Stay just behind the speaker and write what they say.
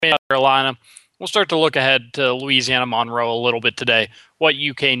South Carolina. We'll start to look ahead to Louisiana Monroe a little bit today. What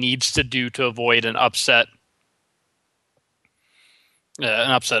UK needs to do to avoid an upset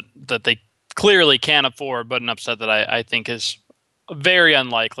that they clearly can't afford, but an upset that I think is very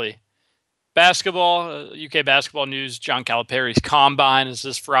unlikely. Basketball, UK basketball news. John Calipari's combine is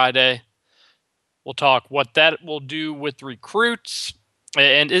this Friday. We'll talk what that will do with recruits.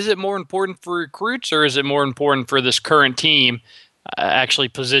 And is it more important for recruits, or is it more important for this current team actually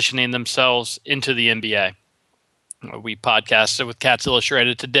positioning themselves into the NBA? We podcasted with Cats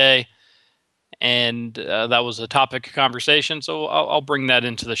Illustrated today, and that was a topic of conversation. So I'll bring that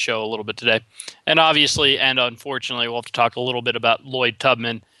into the show a little bit today. And obviously, and unfortunately, we'll have to talk a little bit about Lloyd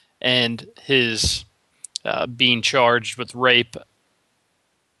Tubman and his being charged with rape.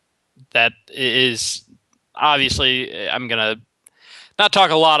 That is obviously, I'm going to not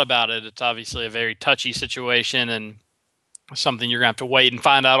talk a lot about it. It's obviously a very touchy situation and something you're going to have to wait and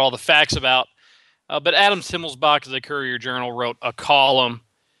find out all the facts about. But Adam Himmelsbach of the Courier-Journal wrote a column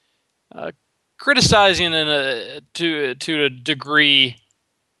criticizing to a degree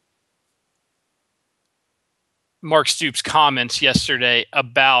Mark Stoops' comments yesterday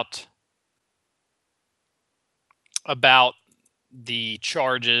about the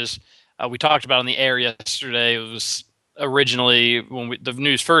charges. We talked about on the air yesterday. It was originally, when the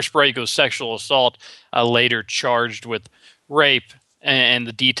news first broke, it was sexual assault, later charged with rape, and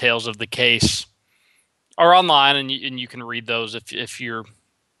the details of the case are online, and you can read those if you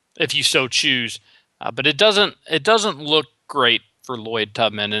so choose. But it doesn't look great for Lloyd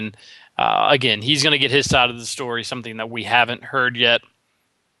Tubman, and again, he's going to get his side of the story, something that we haven't heard yet.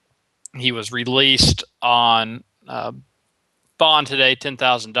 He was released on bond today,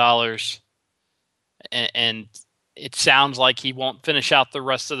 $10,000, and it sounds like he won't finish out the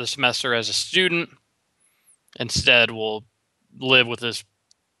rest of the semester as a student. Instead, will live with his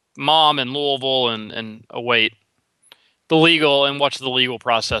mom in Louisville and await the legal and watch the legal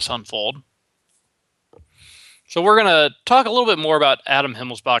process unfold. So we're going to talk a little bit more about Adam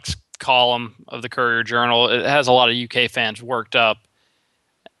Himmelsbach's column of the Courier-Journal. It has a lot of UK fans worked up.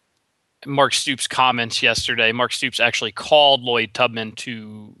 Mark Stoops' comments yesterday. Mark Stoops actually called Lloyd Tubman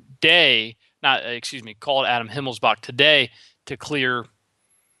called Adam Himmelsbach today to clear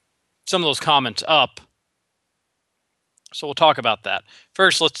some of those comments up. So we'll talk about that.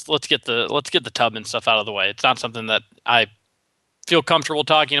 First, let's get the Tubman stuff out of the way. It's not something that I feel comfortable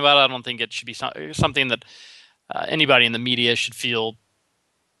talking about. I don't think it should be something that anybody in the media should feel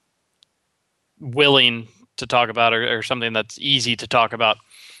willing to talk about, or something that's easy to talk about.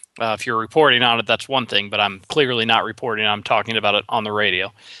 If you're reporting on it, that's one thing, but I'm clearly not reporting. I'm talking about it on the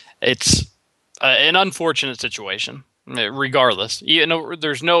radio. It's an unfortunate situation, regardless.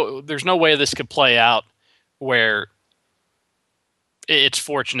 There's no way this could play out where it's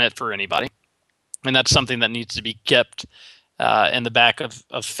fortunate for anybody, and that's something that needs to be kept in the back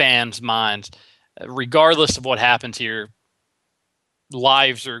of fans' minds. Regardless of what happens here,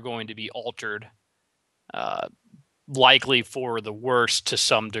 lives are going to be altered, likely for the worst to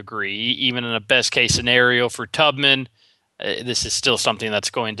some degree. Even in a best case scenario for Tubman, this is still something that's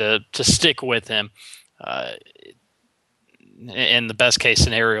going to stick with him. And the best case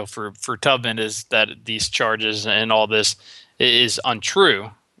scenario for Tubman is that these charges and all this is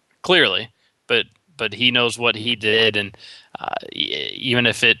untrue, clearly, but he knows what he did, and even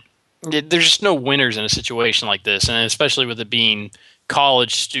if there's just no winners in a situation like this, and especially with it being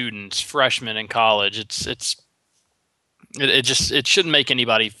college students, freshmen in college, it shouldn't make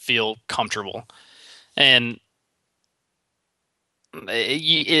anybody feel comfortable. And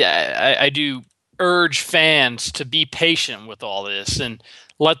I do urge fans to be patient with all this and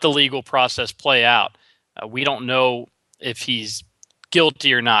let the legal process play out. We don't know if he's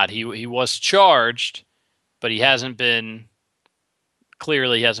guilty or not. He was charged, but he hasn't been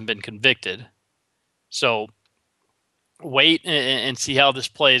convicted. So wait and see how this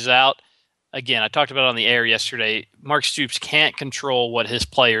plays out. Again, I talked about it on the air yesterday. Mark Stoops can't control what his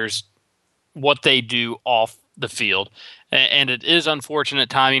players, what they do off the field. And it is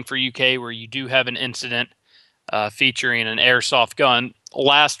unfortunate timing for UK, where you do have an incident featuring an airsoft gun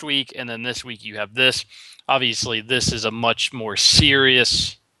last week, and then this week you have this. Obviously, this is a much more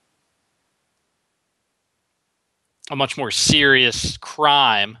serious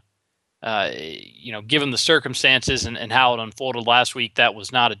crime. Given the circumstances and how it unfolded last week, that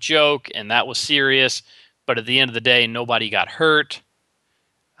was not a joke, and that was serious. But at the end of the day, nobody got hurt.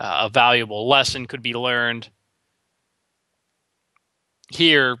 A valuable lesson could be learned.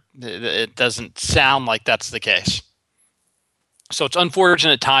 Here, it doesn't sound like that's the case. So it's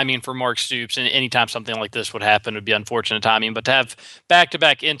unfortunate timing for Mark Stoops, and anytime something like this would happen, it would be unfortunate timing. But to have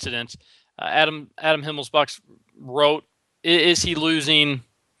back-to-back incidents, Adam Himmelsbach wrote, "Is he losing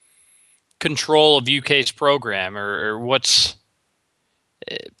control of UK's program, or what's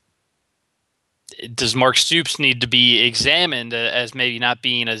does Mark Stoops need to be examined as maybe not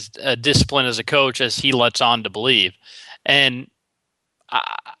being as disciplined as a coach as he lets on to believe?" And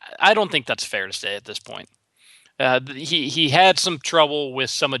I don't think that's fair to say at this point. He had some trouble with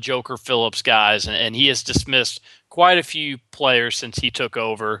some of Joker Phillips' guys, and he has dismissed quite a few players since he took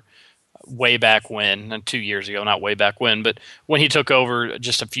over way back when, and 2 years ago, not way back when, but when he took over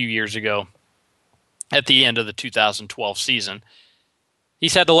just a few years ago at the end of the 2012 season.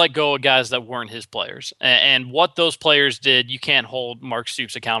 He's had to let go of guys that weren't his players. And what those players did, you can't hold Mark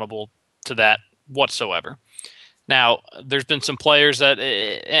Stoops accountable to that whatsoever. Now, there's been some players that,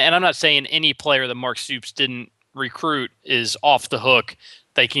 and I'm not saying any player that Mark Stoops didn't recruit is off the hook.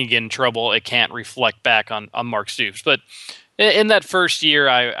 They can get in trouble. It can't reflect back on Mark Stoops. But in that first year,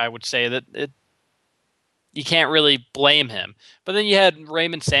 I would say that you can't really blame him. But then you had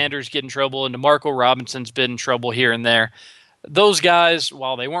Raymond Sanders get in trouble, and DeMarco Robinson's been in trouble here and there. Those guys,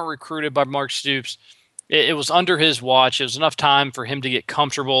 while they weren't recruited by Mark Stoops, it was under his watch. It was enough time for him to get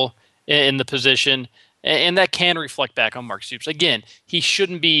comfortable in the position, and that can reflect back on Mark Stoops. Again, he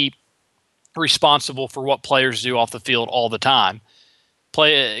shouldn't be responsible for what players do off the field all the time.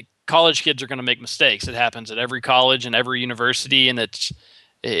 College kids are going to make mistakes. It happens at every college and every university, and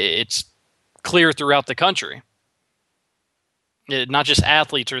it's clear throughout the country. Not just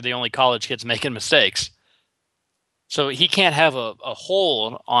athletes are the only college kids making mistakes. So he can't have a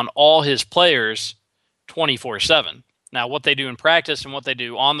hold on all his players 24/7. Now, what they do in practice and what they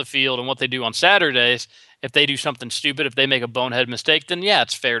do on the field and what they do on Saturdays, if they do something stupid, if they make a bonehead mistake, then yeah,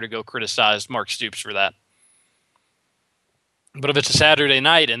 it's fair to go criticize Mark Stoops for that. But if it's a Saturday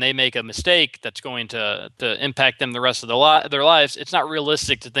night and they make a mistake that's going to impact them the rest of their lives, it's not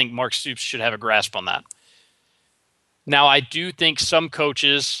realistic to think Mark Stoops should have a grasp on that. Now, I do think some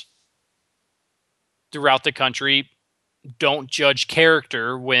coaches throughout the country don't judge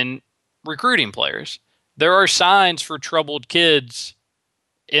character when recruiting players. There are signs for troubled kids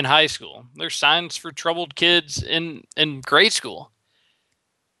in high school. There's signs for troubled kids in grade school.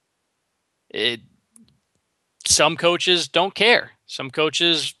 Some coaches don't care. Some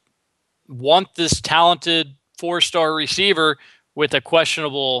coaches want this talented 4-star receiver with a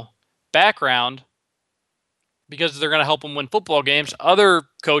questionable background because they're going to help them win football games. Other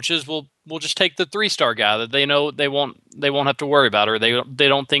coaches will just take the 3-star guy that they know they won't have to worry about, or they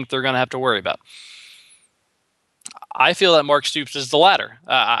don't think they're going to have to worry about. I feel that Mark Stoops is the latter.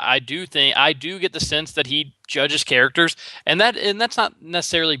 I do get the sense that he judges characters, and that's not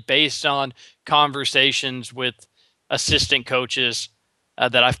necessarily based on conversations with assistant coaches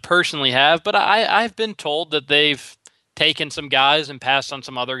that I've personally have, but I've been told that they've taken some guys and passed on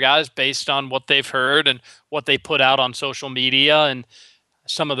some other guys based on what they've heard and what they put out on social media and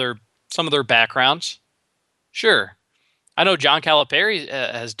some of their backgrounds. Sure, I know John Calipari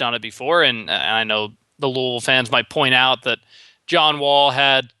has done it before, and I know the Louisville fans might point out that John Wall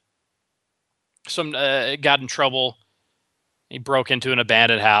had got in trouble. He broke into an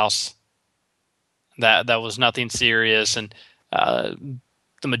abandoned house. That was nothing serious, and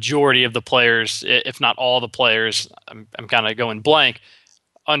the majority of the players, if not all the players, I'm kind of going blank,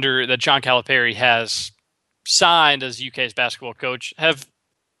 under that John Calipari has signed as UK's basketball coach have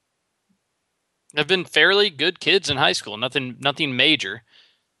been fairly good kids in high school. Nothing major.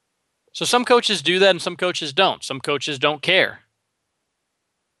 So some coaches do that and some coaches don't. Some coaches don't care.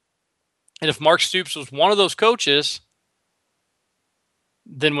 And if Mark Stoops was one of those coaches,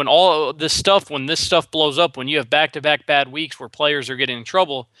 then when this stuff blows up, when you have back-to-back bad weeks where players are getting in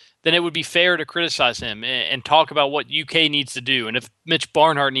trouble, then it would be fair to criticize him and talk about what UK needs to do and if Mitch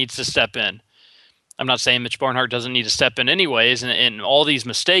Barnhart needs to step in. I'm not saying Mitch Barnhart doesn't need to step in anyways, and all these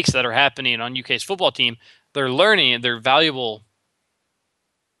mistakes that are happening on UK's football team, they're valuable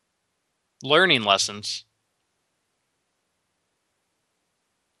learning lessons.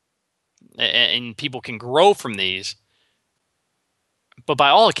 And people can grow from these. But by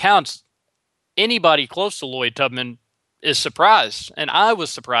all accounts, anybody close to Lloyd Tubman is surprised. And I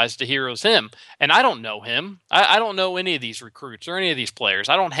was surprised to hear it was him. And I don't know him. I don't know any of these recruits or any of these players.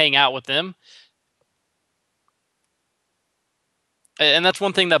 I don't hang out with them. And that's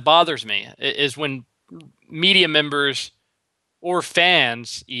one thing that bothers me, is when media members or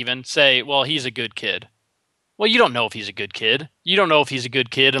fans even say, well, he's a good kid. Well, you don't know if he's a good kid. You don't know if he's a good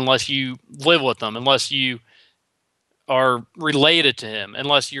kid unless you live with him, unless you are related to him,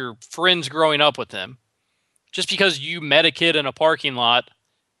 unless you're friends growing up with him. Just because you met a kid in a parking lot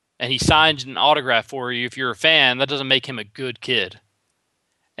and he signed an autograph for you, if you're a fan, that doesn't make him a good kid.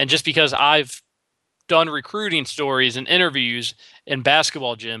 And just because I've done recruiting stories and interviews in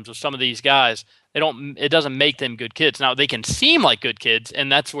basketball gyms with some of these guys, it doesn't make them good kids. Now, they can seem like good kids, and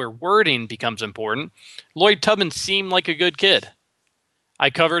that's where wording becomes important. Lloyd Tubman seemed like a good kid. I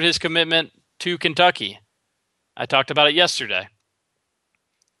covered his commitment to Kentucky. I talked about it yesterday.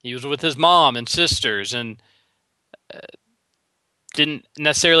 He was with his mom and sisters and didn't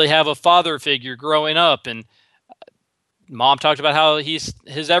necessarily have a father figure growing up. And mom talked about how he's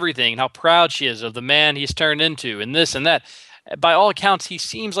his everything and how proud she is of the man he's turned into and this and that. By all accounts, he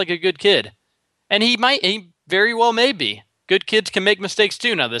seems like a good kid. And he very well may be. Good kids can make mistakes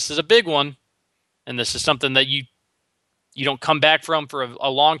too. Now, this is a big one, and this is something that you don't come back from for a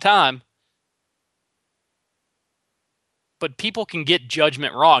long time. But people can get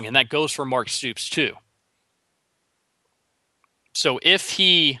judgment wrong, and that goes for Mark Stoops too. So if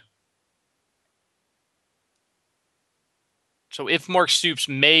Mark Stoops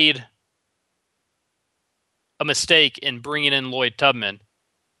made a mistake in bringing in Lloyd Tubman,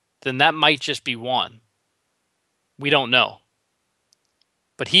 then that might just be one. We don't know.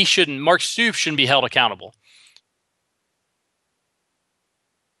 But Mark Stoops shouldn't be held accountable.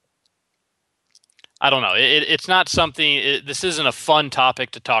 I don't know. It's not something, this isn't a fun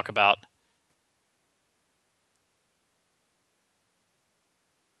topic to talk about.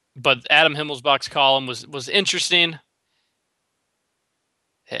 But Adam Himmelsbach's column was interesting.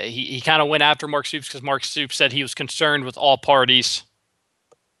 He kind of went after Mark Stoops because Mark Stoops said he was concerned with all parties.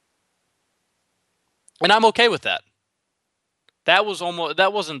 And I'm okay with that. That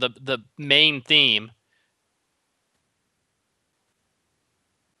wasn't the main theme.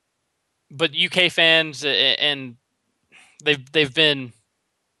 But UK fans and they've been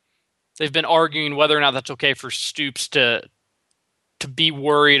arguing whether or not that's okay for Stoops to be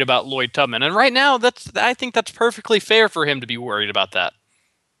worried about Lloyd Tubman. And right now I think that's perfectly fair for him to be worried about that.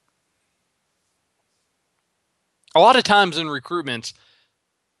 A lot of times in recruitments,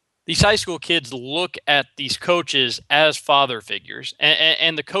 these high school kids look at these coaches as father figures,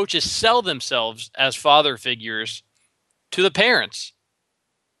 and the coaches sell themselves as father figures to the parents.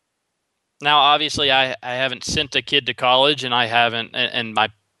 Now, obviously, I haven't sent a kid to college, and I haven't, and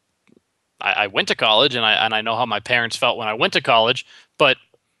I went to college, and I know how my parents felt when I went to college, but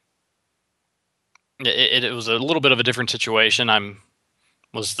it was a little bit of a different situation.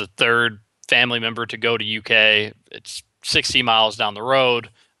 Was the third family member to go to UK. It's 60 miles down the road.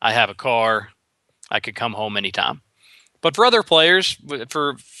 I have a car. I could come home anytime. But for other players,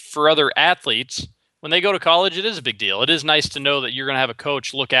 for other athletes, when they go to college, it is a big deal. It is nice to know that you're going to have a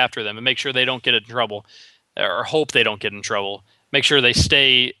coach look after them and make sure they don't get in trouble, or hope they don't get in trouble. Make sure they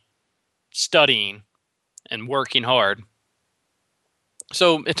stay studying and working hard.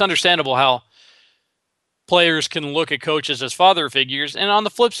 So it's understandable how players can look at coaches as father figures. And on the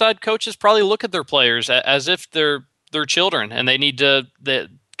flip side, coaches probably look at their players as if they're their children, and they need to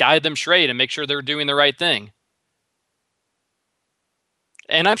guide them straight and make sure they're doing the right thing.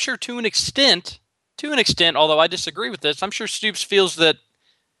 And I'm sure to an extent, although I disagree with this, I'm sure Stoops feels that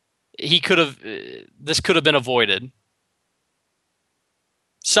this could have been avoided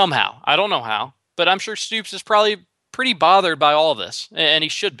somehow. I don't know how, but I'm sure Stoops is probably pretty bothered by all this, and he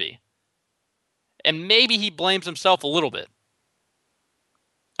should be. And maybe he blames himself a little bit.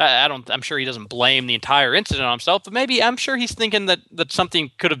 I'm sure he doesn't blame the entire incident on himself, but maybe I'm sure he's thinking that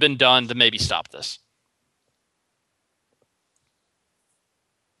something could have been done to maybe stop this.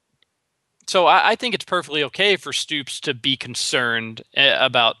 So I think it's perfectly okay for Stoops to be concerned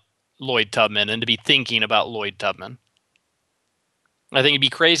about Lloyd Tubman and to be thinking about Lloyd Tubman. I think it'd be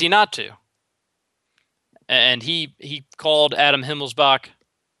crazy not to. And he called Adam Himmelsbach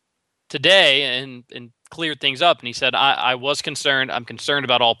today and cleared things up. And he said, I was concerned. I'm concerned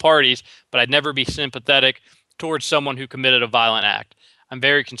about all parties, but I'd never be sympathetic towards someone who committed a violent act. I'm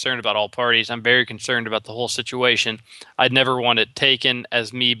very concerned about all parties. I'm very concerned about the whole situation. I'd never want it taken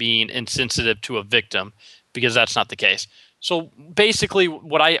as me being insensitive to a victim, because that's not the case. So basically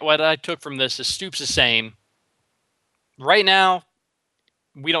what I took from this is Stoops is saying, right now,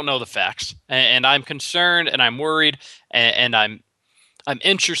 we don't know the facts, and I'm concerned and I'm worried and I'm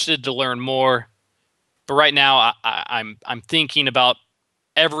interested to learn more. But right now, I'm thinking about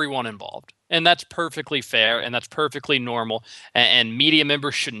everyone involved, and that's perfectly fair and that's perfectly normal. And media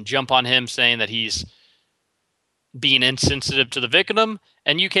members shouldn't jump on him saying that he's being insensitive to the victim,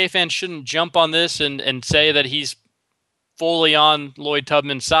 and UK fans shouldn't jump on this and say that he's fully on Lloyd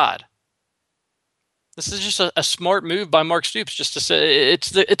Tubman's side. This is just a smart move by Mark Stoops, just to say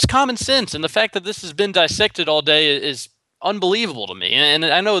it's common sense, and the fact that this has been dissected all day is unbelievable to me. And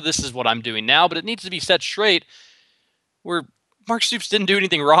I know this is what I'm doing now, but it needs to be set straight. Where Mark Stoops didn't do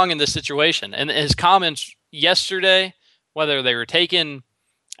anything wrong in this situation, and his comments yesterday, whether they were taken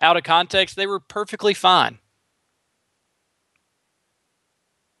out of context, they were perfectly fine.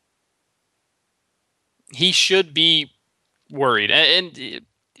 He should be worried, and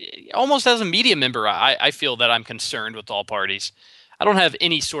almost as a media member, I feel that I'm concerned with all parties. I don't have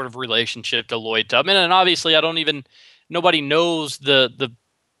any sort of relationship to Lloyd Tubman, and obviously nobody knows the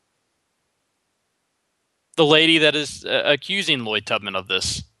lady that is accusing Lloyd Tubman of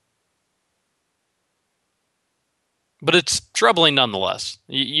this. But it's troubling nonetheless.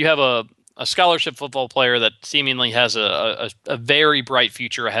 You have a scholarship football player that seemingly has a very bright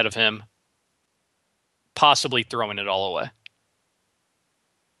future ahead of him, possibly throwing it all away.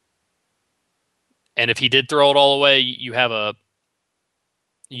 And if he did throw it all away, you have a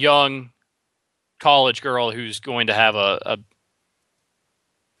young college girl who's going to have a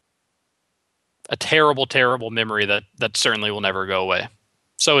terrible, terrible memory that certainly will never go away.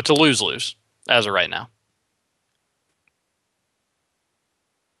 So it's a lose-lose as of right now.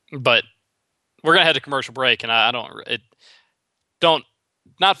 But we're gonna head to commercial break, and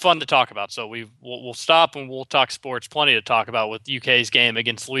not fun to talk about. So we'll stop and we'll talk sports. Plenty to talk about with UK's game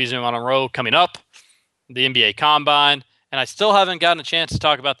against Louisiana Monroe coming up, the NBA Combine, and I still haven't gotten a chance to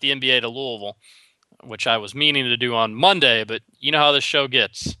talk about the NBA to Louisville, which I was meaning to do on Monday. But you know how this show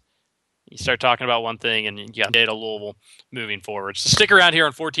gets. You start talking about one thing, and you got NBA to Louisville moving forward. So stick around here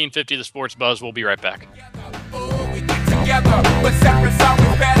on 1450 The Sports Buzz. We'll be right back. Together, but separate's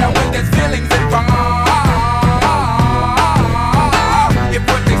always better when there's feelings involved. If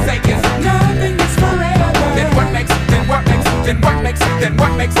what they say is nothing is forever, then what makes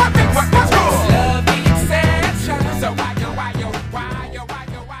love the exception? So why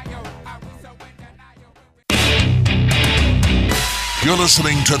You're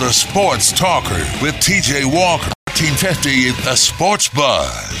listening to the Sports Talker with TJ Walker, 1450 The Sports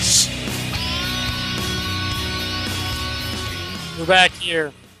Buzz. We're back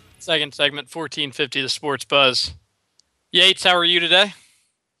here. Second segment, 1450 The Sports Buzz. Yates, how are you today?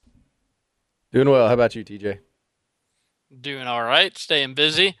 Doing well. How about you, TJ? Doing all right. Staying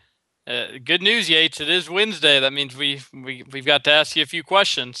busy. Good news, Yates. It is Wednesday. That means we've got to ask you a few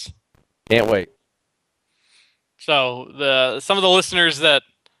questions. Can't wait. So some of the listeners that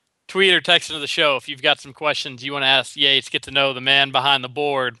tweet or text into the show, if you've got some questions you want to ask Yates, get to know the man behind the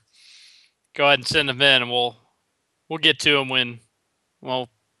board, go ahead and send them in, and we'll get to them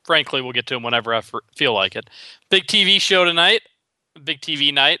frankly, we'll get to them whenever I feel like it. Big TV show tonight. Big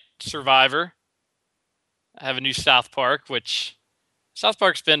TV night. Survivor. I have a new South Park, which South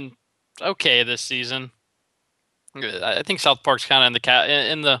Park's been okay this season. I think South Park's kind of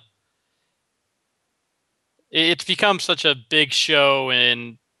it's become such a big show,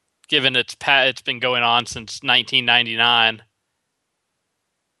 and given it's been going on since 1999,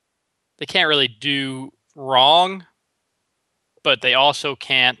 they can't really do wrong, but they also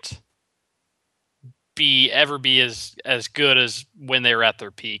can't ever be as good as when they were at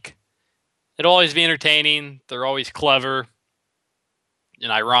their peak. It'll always be entertaining. They're always clever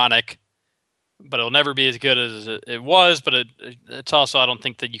and ironic, but it'll never be as good as it was. But it's also, I don't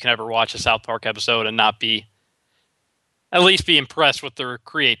think that you can ever watch a South Park episode and not at least be impressed with their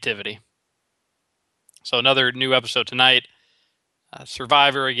creativity. So another new episode tonight.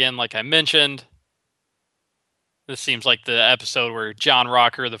 Survivor again, like I mentioned. This seems like the episode where John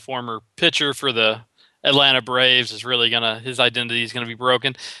Rocker, the former pitcher for the Atlanta Braves, his identity is gonna be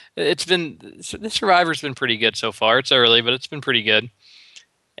broken. The Survivor's been pretty good so far. It's early, but it's been pretty good.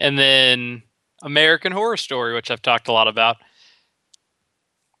 And then American Horror Story, which I've talked a lot about,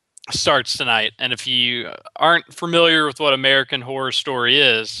 starts tonight. And if you aren't familiar with what American Horror Story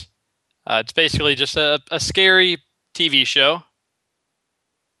is, it's basically just a scary TV show.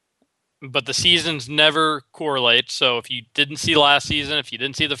 But the seasons never correlate. So if you didn't see last season, if you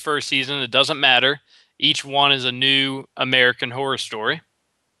didn't see the first season, it doesn't matter. Each one is a new American Horror Story.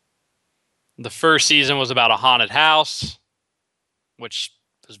 The first season was about a haunted house, which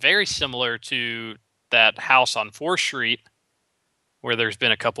was very similar to that house on 4th Street, where there's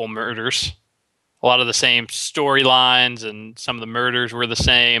been a couple murders. A lot of the same storylines, and some of the murders were the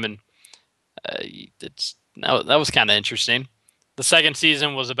same, and that was kind of interesting. The second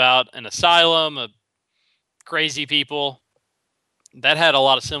season was about an asylum of crazy people. That had a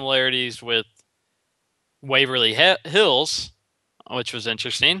lot of similarities with Waverly Hills, which was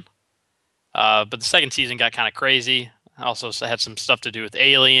interesting. But the second season got kind of crazy. Also had some stuff to do with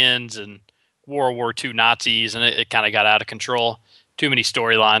aliens and World War II Nazis, and it kind of got out of control. Too many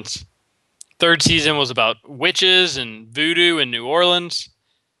storylines. Third season was about witches and voodoo in New Orleans.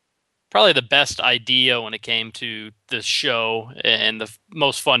 Probably the best idea when it came to the show and the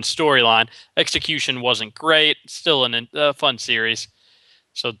most fun storyline. Execution wasn't great. Still a fun series.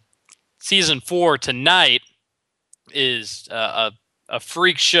 So season 4 tonight is a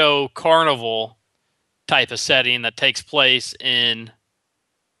freak show carnival type of setting that takes place in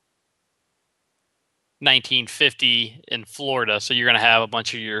 1950 in Florida. So you're going to have a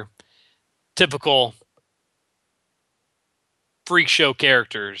bunch of your typical freak show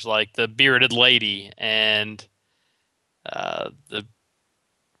characters like the bearded lady and the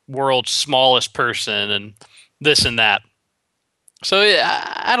world's smallest person and this and that. So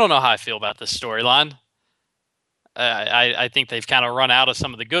I don't know how I feel about this storyline. I think they've kind of run out of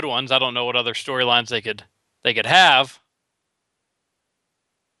some of the good ones. I don't know what other storylines they could have,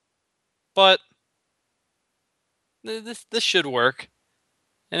 but this should work.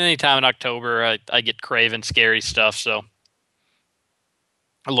 And anytime in October, I get craving scary stuff, so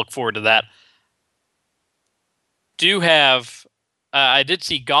I look forward to that. I did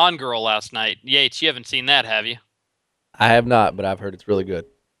see Gone Girl last night. Yates, you haven't seen that, have you? I have not, but I've heard it's really good.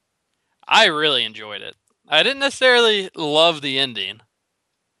 I really enjoyed it. I didn't necessarily love the ending,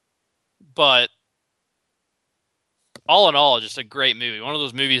 but all in all, just a great movie. One of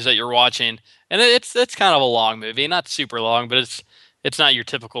those movies that you're watching, and it's kind of a long movie, not super long, but it's not your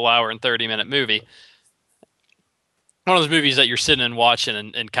typical hour and 30-minute movie. One of those movies that you're sitting and watching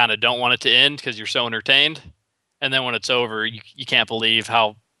and kind of don't want it to end because you're so entertained, and then when it's over, you can't believe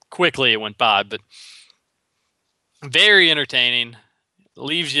how quickly it went by. But very entertaining,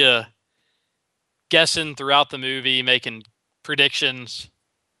 leaves you guessing throughout the movie, making predictions,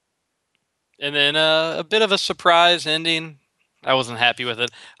 and then a bit of a surprise ending. I wasn't happy with it.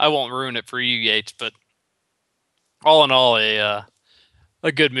 I won't ruin it for you, Yates, but all in all, a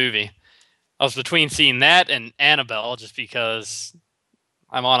good movie. I was between seeing that and Annabelle just because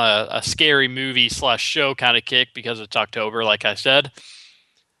I'm on a scary movie / show kind of kick because it's October, like I said.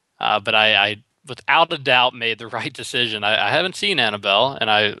 But I without a doubt made the right decision. I haven't seen Annabelle, and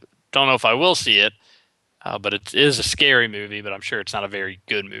I don't know if I will see it. But it is a scary movie, but I'm sure it's not a very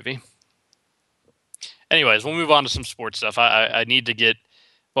good movie. Anyways, we'll move on to some sports stuff. I need to get...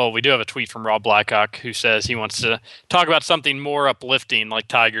 Well, we do have a tweet from Rob Blackhawk who says he wants to talk about something more uplifting like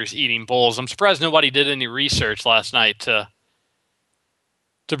tigers eating bulls. I'm surprised nobody did any research last night to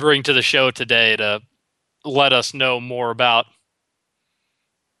bring to the show today to let us know more about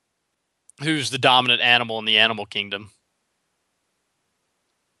who's the dominant animal in the animal kingdom.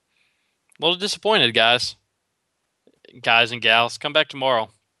 A little disappointed, guys and gals. Come back tomorrow.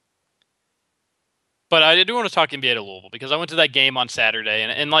 But I do want to talk NBA to Louisville because I went to that game on Saturday,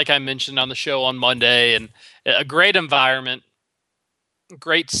 and like I mentioned on the show on Monday, and a great environment,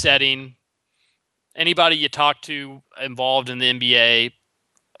 great setting. Anybody you talk to involved in the NBA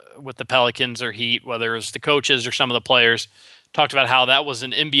with the Pelicans or Heat, whether it was the coaches or some of the players, talked about how that was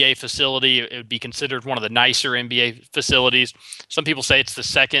an NBA facility. It would be considered one of the nicer NBA facilities. Some people say it's the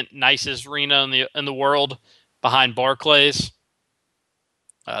second nicest arena in the world, behind Barclays.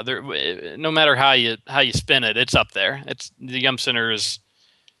 No matter how you spin it, it's up there. It's the Yum Center is,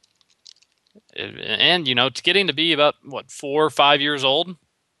 and it's getting to be about 4 or 5 years old,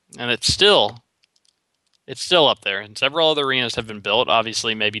 and it's still up there. And several other arenas have been built.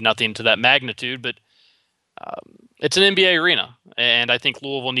 Obviously, maybe nothing to that magnitude, but it's an NBA arena, and I think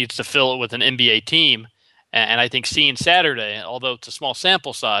Louisville needs to fill it with an NBA team. And I think seeing Saturday, although it's a small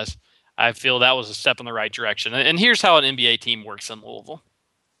sample size, I feel that was a step in the right direction. And here's how an NBA team works in Louisville.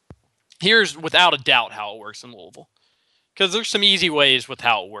 Here's without a doubt how it works in Louisville. Because there's some easy ways with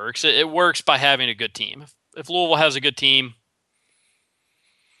how it works. It works by having a good team. If Louisville has a good team,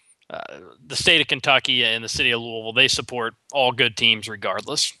 the state of Kentucky and the city of Louisville, they support all good teams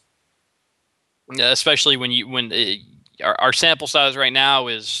regardless. Especially when our sample size right now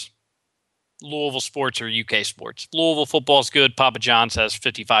is Louisville sports or UK sports. If Louisville football is good, Papa John's has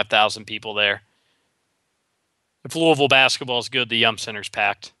 55,000 people there. If Louisville basketball is good, the Yum Center's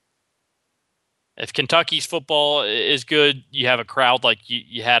packed. If Kentucky's football is good, you have a crowd like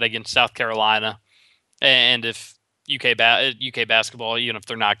you had against South Carolina. And if UK basketball, even if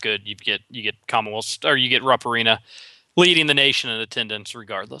they're not good, you get Commonwealth or you get Rupp Arena leading the nation in attendance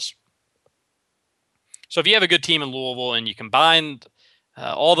regardless. So if you have a good team in Louisville and you combine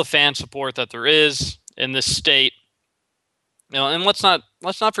all the fan support that there is in this state, and let's not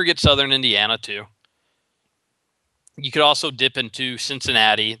forget Southern Indiana too. You could also dip into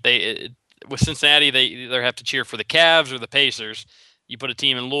Cincinnati. With Cincinnati, they either have to cheer for the Cavs or the Pacers. You put a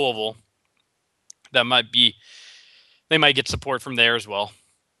team in Louisville, They might get support from there as well.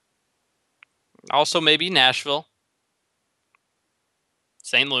 Also, maybe Nashville,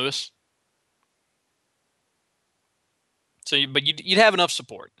 St. Louis. But you'd have enough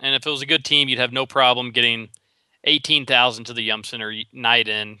support, and if it was a good team, you'd have no problem getting 18,000 to the Yum Center night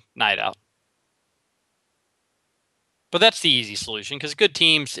in, night out. But that's the easy solution because good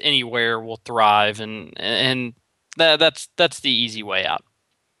teams anywhere will thrive, and that's the easy way out.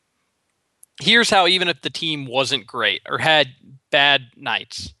 Here's how, even if the team wasn't great or had bad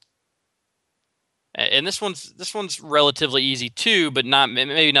nights, and this one's relatively easy too, but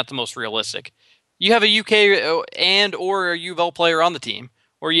maybe not the most realistic. You have a UK and or a U of L player on the team,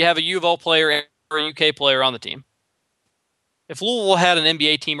 or you have a U of L player or a UK player on the team. If Louisville had an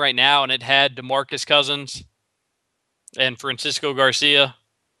NBA team right now and it had DeMarcus Cousins and Francisco Garcia,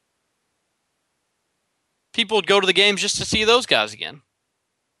 people would go to the games just to see those guys again.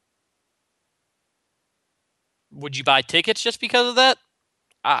 Would you buy tickets just because of that?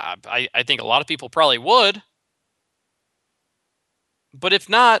 I think a lot of people probably would. But if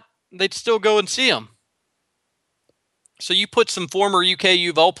not, they'd still go and see them. So you put some former UK U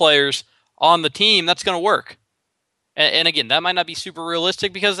of L players on the team, that's going to work. And again, that might not be super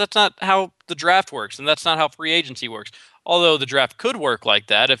realistic because that's not how the draft works, and that's not how free agency works. Although the draft could work like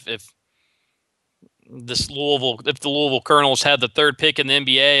that if the Louisville Colonels had the third pick in the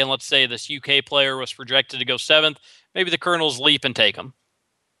NBA, and let's say this UK player was projected to go 7th, maybe the Colonels leap and take him.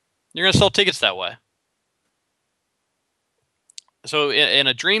 You're going to sell tickets that way. So in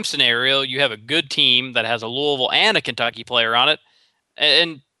a dream scenario, you have a good team that has a Louisville and a Kentucky player on it,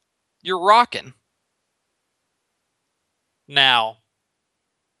 and you're rocking. Now,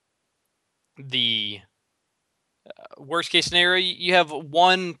 the worst case scenario, you have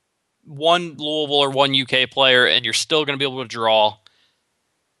one Louisville or one UK player, and you're still going to be able to draw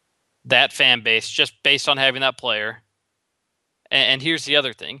that fan base just based on having that player. And here's the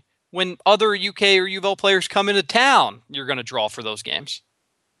other thing. When other UK or U of L players come into town, you're going to draw for those games.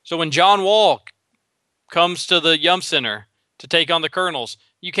 So when John Wall comes to the Yum Center to take on the Colonels,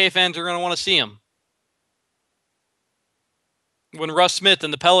 UK fans are going to want to see him. When Russ Smith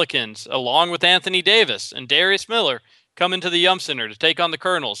and the Pelicans, along with Anthony Davis and Darius Miller, come into the Yum Center to take on the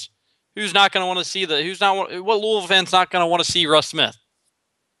Colonels, what Louisville fan's not going to want to see Russ Smith?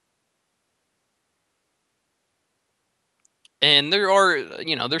 And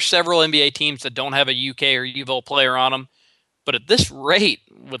there's several NBA teams that don't have a UK or U of L player on them. But at this rate,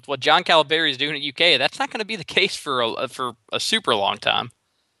 with what John Calipari is doing at UK, that's not going to be the case for a super long time.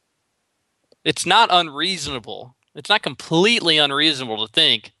 It's not unreasonable. It's not completely unreasonable to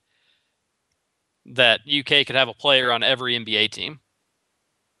think that UK could have a player on every NBA team.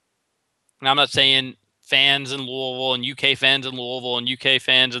 And I'm not saying fans in Louisville and UK fans in Louisville and UK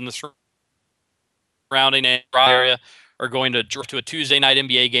fans in the surrounding area are going to a Tuesday night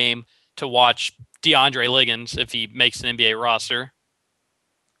NBA game to watch DeAndre Liggins if he makes an NBA roster.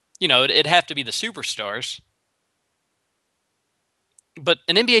 It'd have to be the superstars. But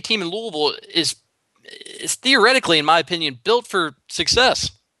an NBA team in Louisville is theoretically, in my opinion, built for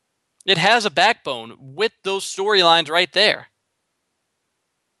success. It has a backbone with those storylines right there.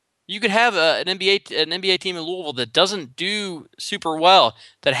 You could have an NBA team in Louisville that doesn't do super well,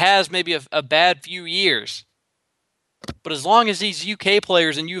 that has maybe a bad few years. But as long as these UK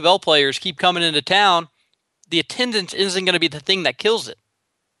players and U of L players keep coming into town, the attendance isn't going to be the thing that kills it.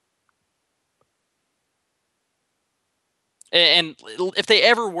 And if they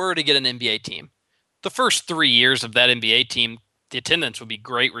ever were to get an NBA team, the first 3 years of that NBA team, the attendance would be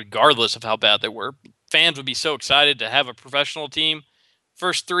great regardless of how bad they were. Fans would be so excited to have a professional team.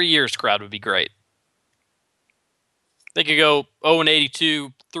 First 3 years, crowd would be great. They could go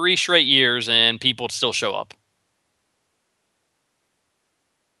 0-82, 3 straight years, and people would still show up.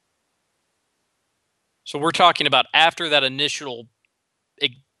 So we're talking about after that initial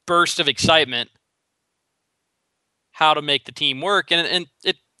burst of excitement, how to make the team work, and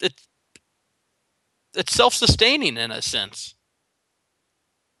it's self-sustaining in a sense.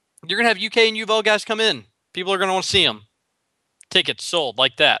 You're going to have UK and U of L guys come in. People are going to want to see them. Tickets sold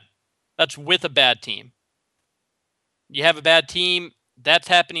like that. That's with a bad team. You have a bad team, that's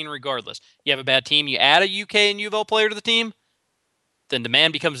happening regardless. You have a bad team, you add a UK and U of L player to the team, then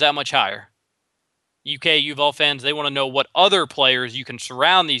demand becomes that much higher. UK U of L fans, they want to know what other players you can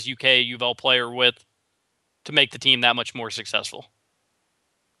surround these UK U of L player with to make the team that much more successful.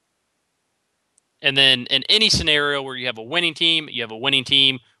 And then in any scenario where you have a winning team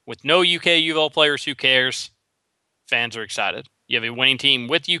with no UK U of L players, who cares? Fans are excited. You have a winning team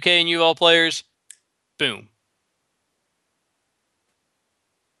with UK and U of L players, boom.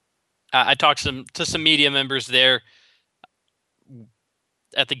 I talked to some media members there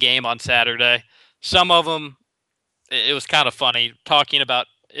at the game on Saturday. Some of them, it was kind of funny talking about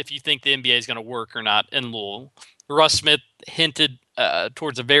if you think the NBA is going to work or not in Louisville. Russ Smith hinted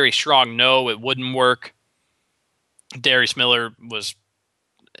towards a very strong no, it wouldn't work. Darius Miller was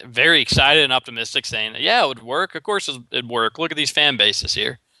very excited and optimistic, saying, yeah, it would work. Of course it'd work. Look at these fan bases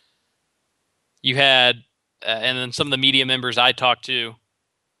here. You had, and then some of the media members I talked to,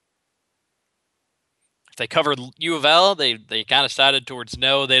 if they covered U of L, they kind of sided towards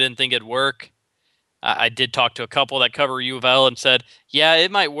no. They didn't think it'd work. I did talk to a couple that cover U of L and said, yeah,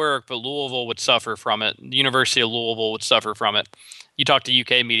 it might work, but Louisville would suffer from it. The University of Louisville would suffer from it. You talk to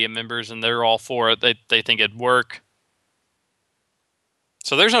UK media members, and they're all for it. They think it'd work.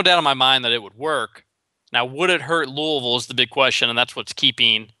 So there's no doubt in my mind that it would work. Now, would it hurt Louisville is the big question, and that's what's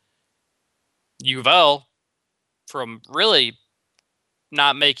keeping U of L from really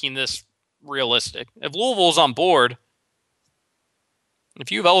not making this realistic. If Louisville's on board,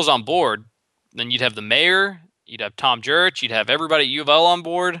 if U of L is on board, then you'd have the mayor, you'd have Tom Jurich, you'd have everybody at U of L on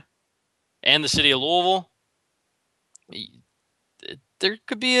board, and the city of Louisville. There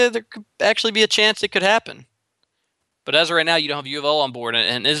could actually be a chance it could happen. But as of right now, you don't have U of L on board,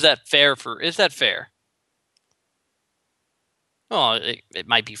 and is that fair? Well, it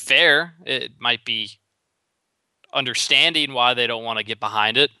might be fair. It might be understanding why they don't want to get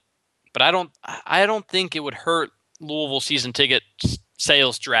behind it. But I don't think it would hurt Louisville season ticket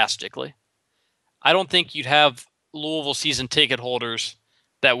sales drastically. I don't think you'd have Louisville season ticket holders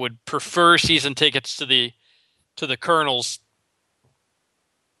that would prefer season tickets to the Colonels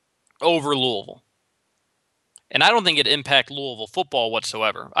over Louisville. And I don't think it'd impact Louisville football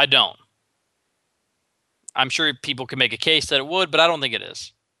whatsoever. I don't. I'm sure people can make a case that it would, but I don't think it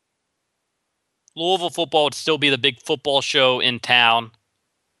is. Louisville football would still be the big football show in town.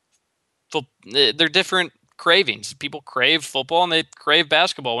 They're different cravings. People crave football and they crave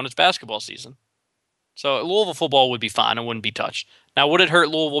basketball when it's basketball season. So Louisville football would be fine. It wouldn't be touched. Now, would it hurt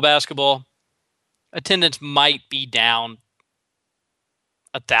Louisville basketball? Attendance might be down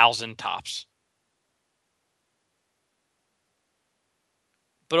 1,000 tops.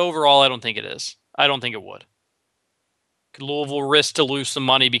 But overall, I don't think it is. I don't think it would. Could Louisville risk to lose some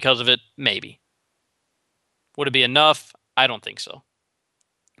money because of it? Maybe. Would it be enough? I don't think so.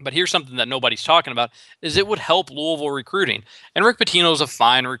 But here's something that nobody's talking about, is it would help Louisville recruiting. And Rick Pitino is a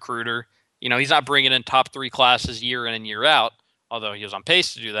fine recruiter. You know, he's not bringing in top 3 classes year in and year out, although he was on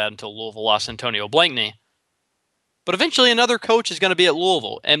pace to do that until Louisville lost Antonio Blakeney. But eventually another coach is going to be at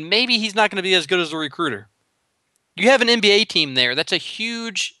Louisville, and maybe he's not going to be as good as a recruiter. You have an NBA team there. That's a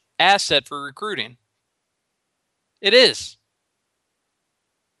huge asset for recruiting. It is.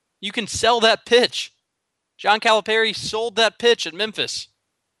 You can sell that pitch. John Calipari sold that pitch at Memphis.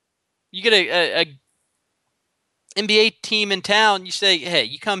 You get a NBA team in town, you say, hey,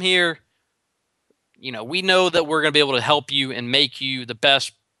 you come here, you know, we know that we're going to be able to help you and make you the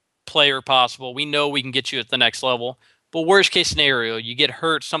best player possible. We know we can get you at the next level. But worst case scenario, you get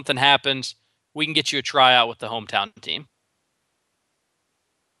hurt, something happens, we can get you a tryout with the hometown team.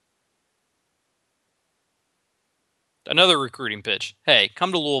 Another recruiting pitch. Hey,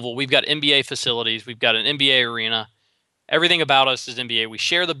 come to Louisville. We've got NBA facilities. We've got an NBA arena. Everything about us is NBA. We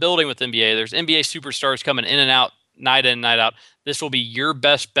share the building with NBA. There's NBA superstars coming in and out, night in, night out. This will be your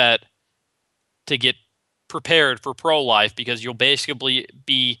best bet to get prepared for pro life because you'll basically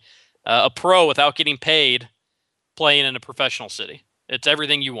be a pro without getting paid playing in a professional city. It's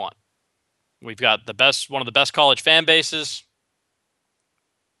everything you want. We've got one of the best college fan bases.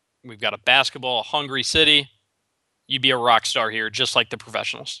 We've got a basketball hungry city. You'd be a rock star here, just like the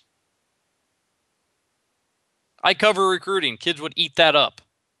professionals. I cover recruiting. Kids would eat that up.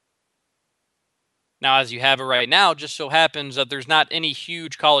 Now, as you have it right now, just so happens that there's not any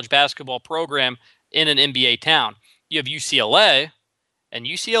huge college basketball program in an NBA town. You have UCLA, and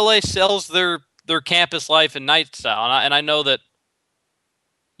UCLA sells their campus life and lifestyle. And I know that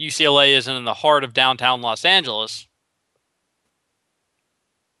UCLA isn't in the heart of downtown Los Angeles,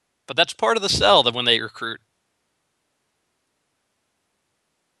 but that's part of the sell that when they recruit.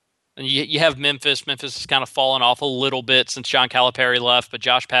 And you have Memphis. Memphis has kind of fallen off a little bit since John Calipari left, but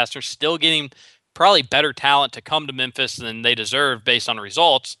Josh Pastner's still getting probably better talent to come to Memphis than they deserve based on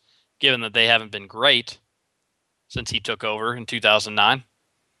results, given that they haven't been great since he took over in 2009.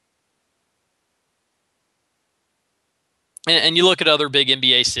 And you look at other big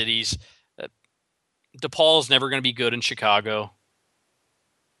NBA cities. DePaul's never going to be good in Chicago.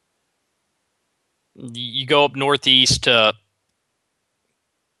 You go up northeast to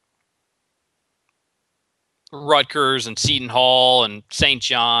Rutgers and Seton Hall and St.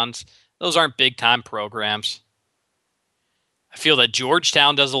 John's. Those aren't big-time programs. I feel that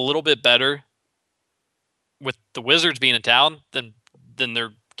Georgetown does a little bit better with the Wizards being in town than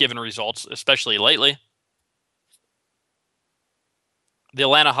they're given results, especially lately. The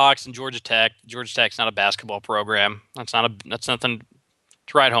Atlanta Hawks and Georgia Tech. Georgia Tech's not a basketball program. That's nothing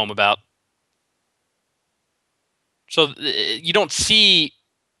to write home about. So you don't see,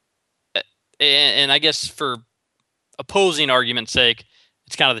 and I guess for opposing argument's sake,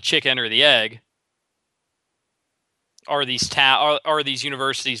 it's kind of the chicken or the egg. Are these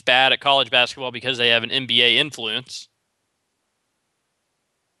universities bad at college basketball because they have an NBA influence?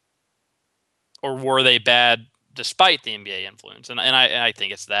 Or were they bad despite the NBA influence? And I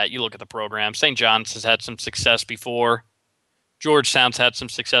think it's that. You look at the program. St. John's has had some success before. Georgetown's had some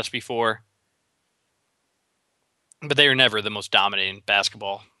success before. But they were never the most dominating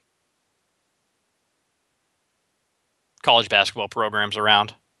college basketball programs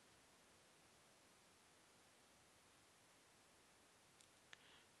around.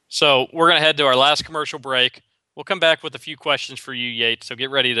 So we're going to head to our last commercial break. We'll come back with a few questions for you, Yates. So get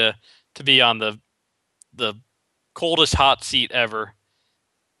ready to be on the coldest hot seat ever.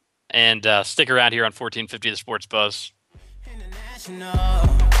 And stick around here on 1450 The Sports Buzz. International.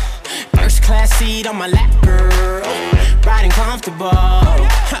 First class seat on my lap, girl. Riding comfortable.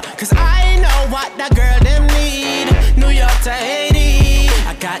 Cause I know what that girl them need. New York to Haiti.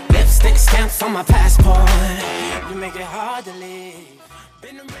 I got lipstick stamps on my passport. You make it hard to leave.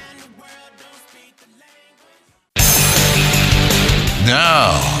 Been around the world, don't speak the language.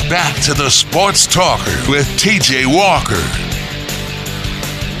 Now, back to the Sports Talker with TJ Walker.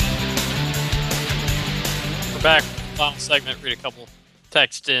 We're back. Final segment. Read a couple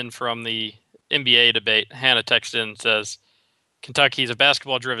texts in from the NBA debate. Hannah texted in and says, Kentucky's a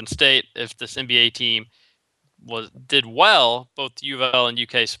basketball-driven state. If this NBA team did well, both U of L and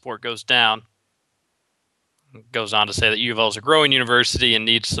UK support goes down. Goes on to say that U of L is a growing university and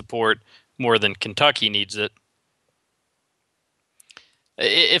needs support more than Kentucky needs it.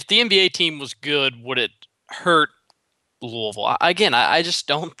 If the NBA team was good, would it hurt Louisville? Again, I just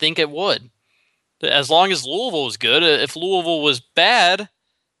don't think it would. As long as Louisville was good, if Louisville was bad,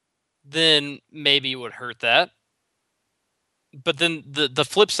 then maybe it would hurt that. But then the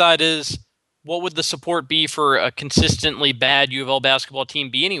flip side is, what would the support be for a consistently bad U of L basketball team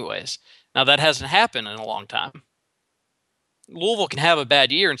be anyways? Now, that hasn't happened in a long time. Louisville can have a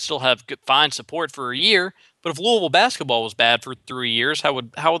bad year and still have fine support for a year, but if Louisville basketball was bad for 3 years, how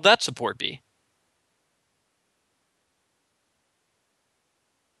would that support be?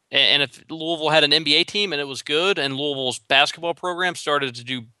 And if Louisville had an NBA team and it was good, and Louisville's basketball program started to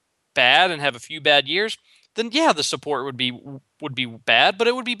do bad and have a few bad years, then yeah, the support would be bad, but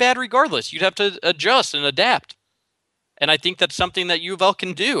it would be bad regardless. You'd have to adjust and adapt. And I think that's something that U of L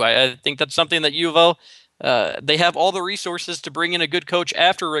can do. I think that's something that U of L, they have all the resources to bring in a good coach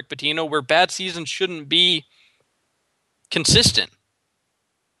after Rick Pitino, where bad seasons shouldn't be consistent.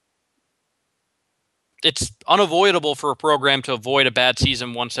 It's unavoidable for a program to avoid a bad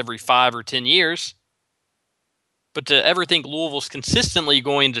season once every 5 or 10 years. But to ever think Louisville's consistently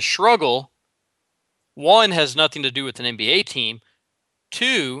going to struggle, one, has nothing to do with an NBA team.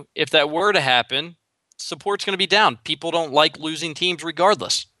 Two, if that were to happen, support's going to be down. People don't like losing teams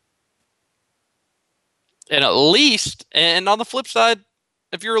regardless. And at least, and on the flip side,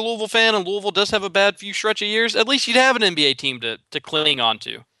 if you're a Louisville fan and Louisville does have a bad few stretch of years, at least you'd have an NBA team to cling on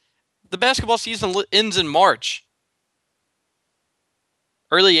to. The basketball season ends in March.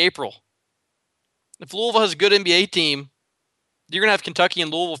 Early April. If Louisville has a good NBA team, you're going to have Kentucky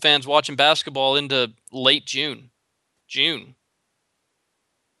and Louisville fans watching basketball into late June.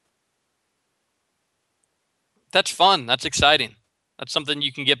 That's fun. That's exciting. That's something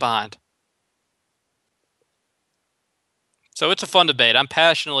you can get behind. So it's a fun debate. I'm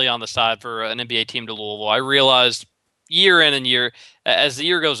passionately on the side for an NBA team to Louisville. I realized year in and year, as the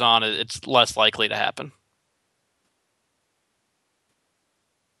year goes on, it's less likely to happen.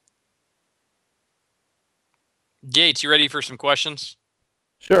 Yates, you ready for some questions?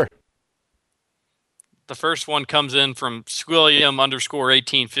 Sure. The first one comes in from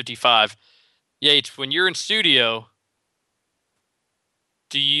Squilliam_1855. Yates, when you're in studio,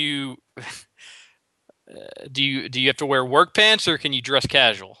 do you have to wear work pants or can you dress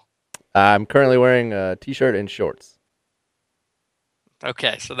casual? I'm currently wearing a t-shirt and shorts.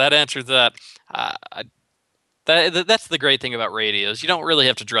 Okay, so that answers that. That's the great thing about radios. You don't really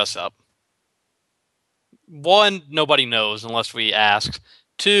have to dress up. One, nobody knows unless we ask.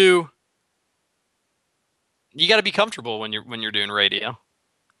 Two, you got to be comfortable when you're doing radio.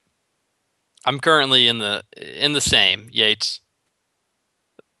 I'm currently in the same, Yates.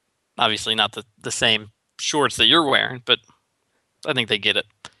 Obviously, not the same shorts that you're wearing, but I think they get it.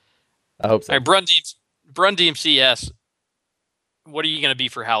 I hope so. All right, Brun DMC asks, what are you going to be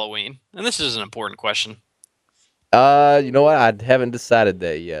for Halloween? And this is an important question. You know what? I haven't decided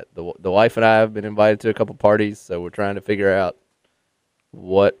that yet. The wife and I have been invited to a couple parties, so we're trying to figure out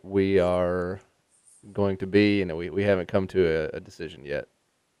what we are going to be, and we haven't come to a decision yet.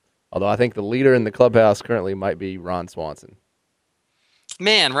 Although I think the leader in the clubhouse currently might be Ron Swanson.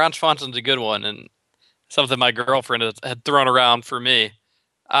 Man, Ron Swanson's a good one, and something my girlfriend had thrown around for me.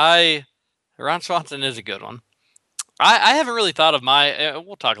 Ron Swanson is a good one. I haven't really thought of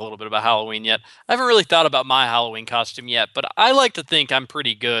we'll talk a little bit about Halloween yet. I haven't really thought about my Halloween costume yet, but I like to think I'm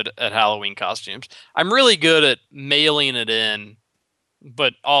pretty good at Halloween costumes. I'm really good at mailing it in,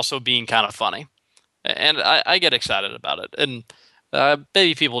 but also being kind of funny. And I get excited about it. And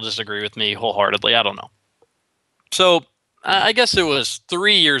maybe people disagree with me wholeheartedly. I don't know. So I guess it was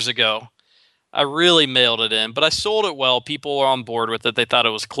 3 years ago. I really mailed it in, but I sold it well. People were on board with it. They thought it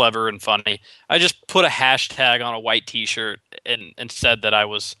was clever and funny. I just put a hashtag on a white T-shirt and said that I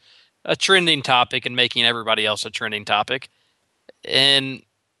was a trending topic and making everybody else a trending topic. And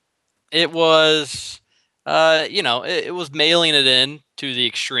it was, it was mailing it in to the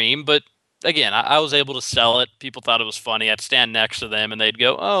extreme. But again, I was able to sell it. People thought it was funny. I'd stand next to them and they'd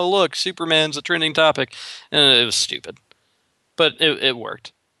go, "Oh, look, Superman's a trending topic." And it was stupid, but it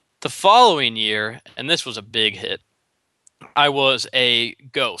worked. The following year, and this was a big hit, I was a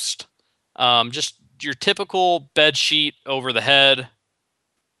ghost. Just your typical bed sheet over the head,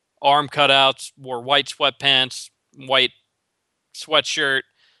 arm cutouts, wore white sweatpants, white sweatshirt,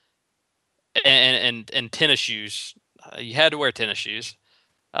 and tennis shoes. You had to wear tennis shoes.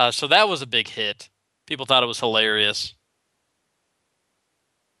 So that was a big hit. People thought it was hilarious.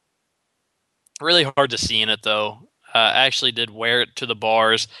 Really hard to see in it, though. I actually did wear it to the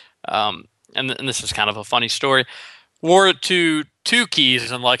bars. And this is kind of a funny story. Wore it to Two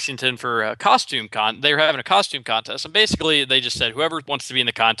Keys in Lexington for a costume they were having a costume contest, and basically they just said whoever wants to be in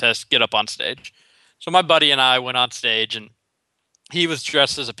the contest, get up on stage. So my buddy and I went on stage, and he was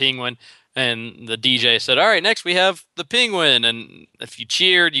dressed as a penguin, and the DJ said, "All right, next we have the penguin, and if you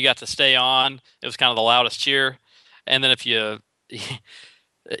cheered, you got to stay on." It was kind of the loudest cheer, and then if you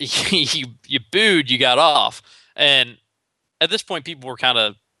you booed, you got off. And at this point, people were kind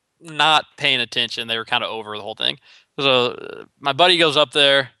of not paying attention. They were kind of over the whole thing. So my buddy goes up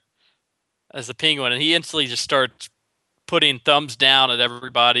there as the penguin, and he instantly just starts putting thumbs down at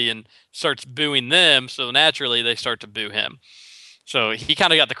everybody and starts booing them. So naturally, they start to boo him. So he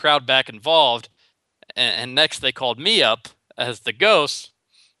kind of got the crowd back involved. And next, they called me up as the ghost,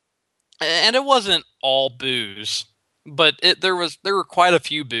 and it wasn't all boos, but there were quite a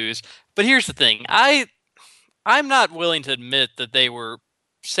few boos. But here's the thing: I'm not willing to admit that they were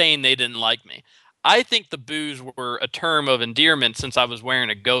saying they didn't like me. I think the boos were a term of endearment since I was wearing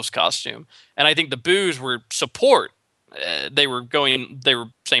a ghost costume, and I think the boos were support. They were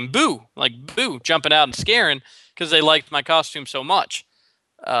saying boo, like boo, jumping out and scaring because they liked my costume so much.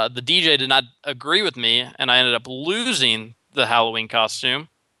 The DJ did not agree with me, and I ended up losing the Halloween costume.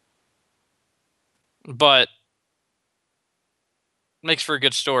 But makes for a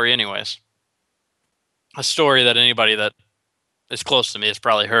good story anyways. A story that anybody that is close to me has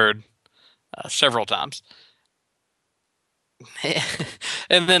probably heard several times.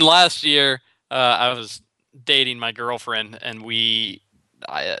 And then last year, I was dating my girlfriend, and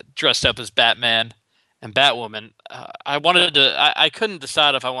I dressed up as Batman and Batwoman. I couldn't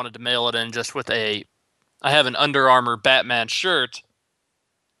decide if I wanted to mail it in just with I have an Under Armour Batman shirt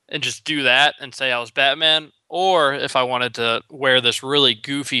and just do that and say I was Batman, or if I wanted to wear this really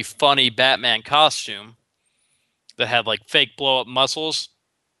goofy, funny Batman costume that had like fake blow up muscles.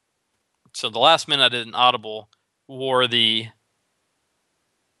 So the last minute I did an audible, wore the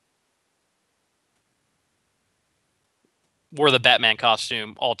Batman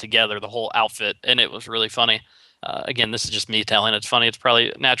costume altogether, the whole outfit, and it was really funny. Again, this is just me telling it's funny. It's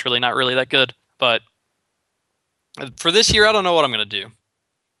probably naturally not really that good, but for this year, I don't know what I'm going to do.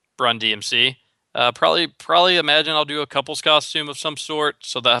 Run DMC. Probably imagine I'll do a couple's costume of some sort,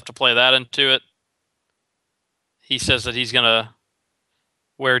 so they'll have to play that into it. He says that he's going to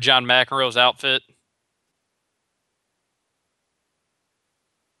wear John McEnroe's outfit.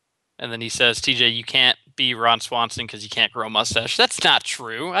 And then he says, TJ, you can't be Ron Swanson because you can't grow a mustache. That's not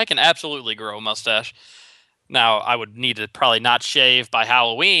true. I can absolutely grow a mustache. Now, I would need to probably not shave by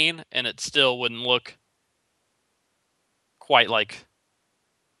Halloween, and it still wouldn't look quite like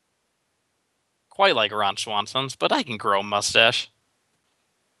Ron Swanson's, but I can grow a mustache.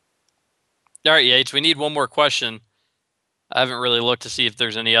 All right, Yates, we need one more question. I haven't really looked to see if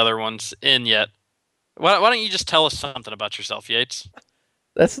there's any other ones in yet. Why don't you just tell us something about yourself, Yates?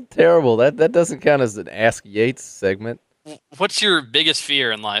 That's terrible. That doesn't count as an Ask Yates segment. What's your biggest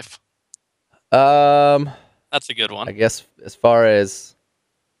fear in life? That's a good one. I guess as far as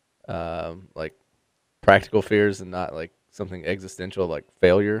like practical fears and not like something existential like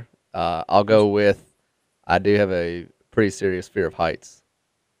failure, I'll go with I do have a pretty serious fear of heights.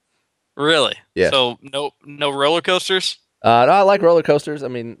 Really? Yeah. So no roller coasters? No, I like roller coasters. I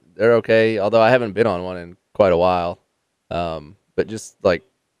mean, they're okay, although I haven't been on one in quite a while. But just like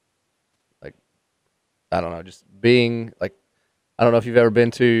I don't know, just being like I don't know if you've ever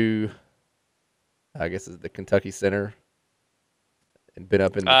been to I guess it's the Kentucky Center and been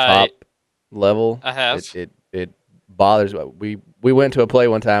up in the top level. I have. It bothers me. We went to a play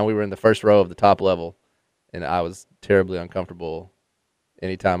one time. We were in the first row of the top level, and I was terribly uncomfortable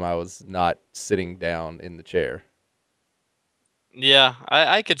anytime I was not sitting down in the chair. Yeah,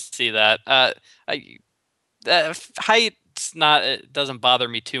 I could see that. Height's not. It doesn't bother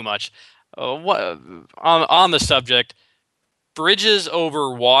me too much. What on the subject, bridges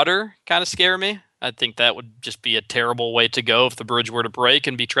over water kind of scare me. I think that would just be a terrible way to go if the bridge were to break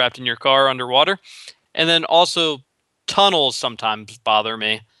and be trapped in your car underwater. And then also tunnels sometimes bother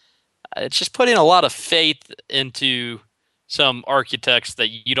me. It's just putting a lot of faith into some architects that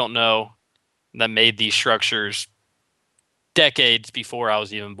you don't know that made these structures decades before I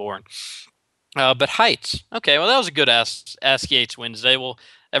was even born. But heights. Okay, well, that was a good Ask Yates Wednesday. Well,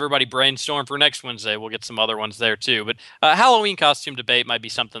 everybody brainstorm for next Wednesday. We'll get some other ones there too. But Halloween costume debate might be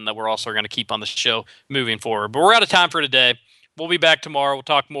something that we're also going to keep on the show moving forward. But we're out of time for today. We'll be back tomorrow. We'll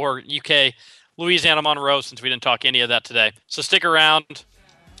talk more UK, Louisiana Monroe, since we didn't talk any of that today. So stick around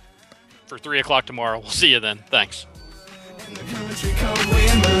for 3 o'clock tomorrow. We'll see you then. Thanks.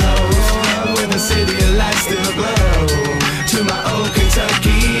 To my old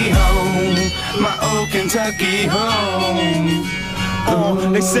Kentucky home, my old Kentucky home.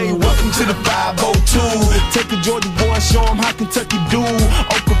 They say welcome to the 502. Take a Georgia boy, show him how Kentucky do.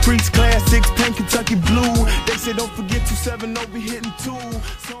 Oak Caprice Classics, paint Kentucky blue. They say don't forget 270, we hitting 2.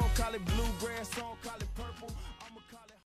 Some call it bluegrass, some call it